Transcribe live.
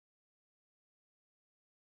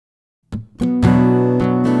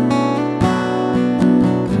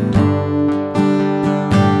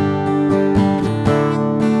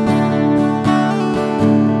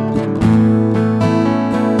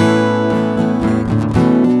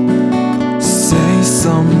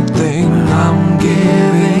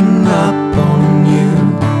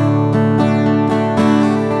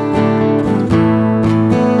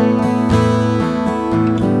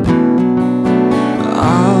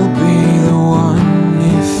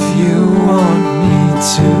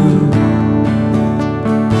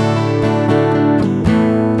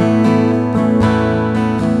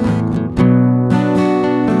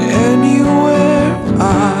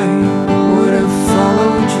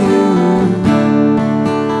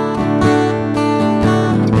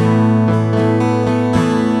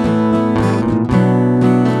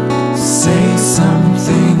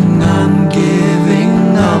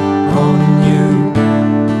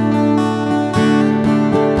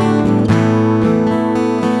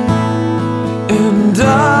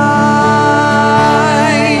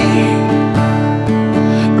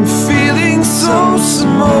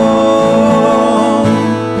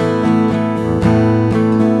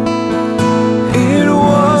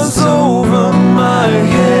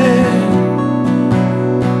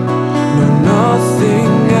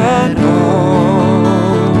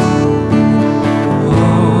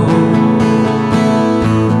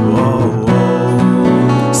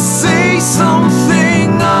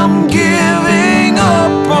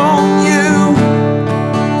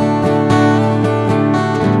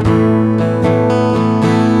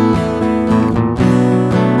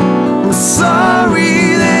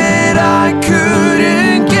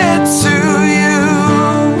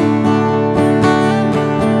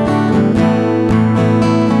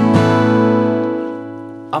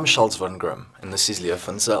Schultz von Grimm, and this is Leo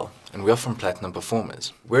van Zyl, and we are from Platinum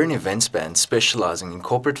Performers. We're an events band specializing in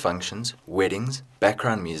corporate functions, weddings,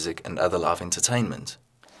 background music, and other live entertainment.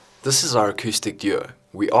 This is our acoustic duo.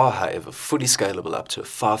 We are, however, fully scalable up to a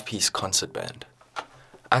 5-piece concert band.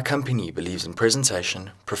 Our company believes in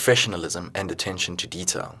presentation, professionalism, and attention to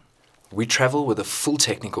detail. We travel with a full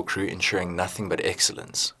technical crew ensuring nothing but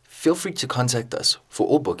excellence. Feel free to contact us for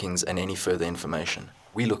all bookings and any further information.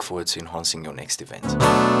 We look forward to enhancing your next event.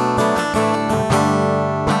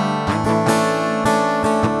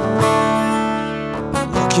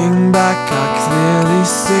 Looking back, I clearly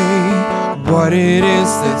see what it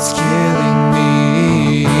is that's killing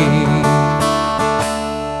me.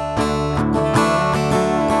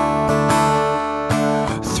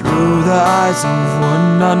 Through the eyes of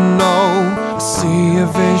one I know, I see a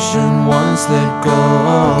vision once let go.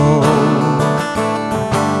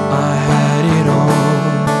 I had it all.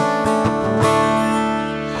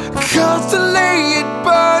 Constantly it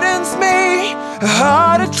burdens me,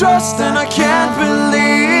 hard to trust and I can't believe.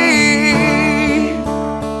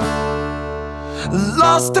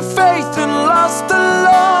 Lost the faith and lost the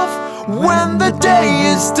love. When the day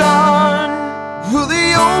is done, will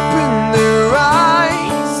they open their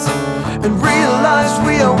eyes and realize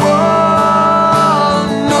we are one?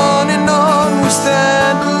 On and on we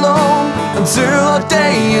stand alone until our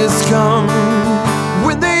day has come.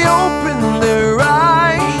 When they open their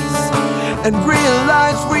eyes and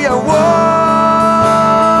realize we are one.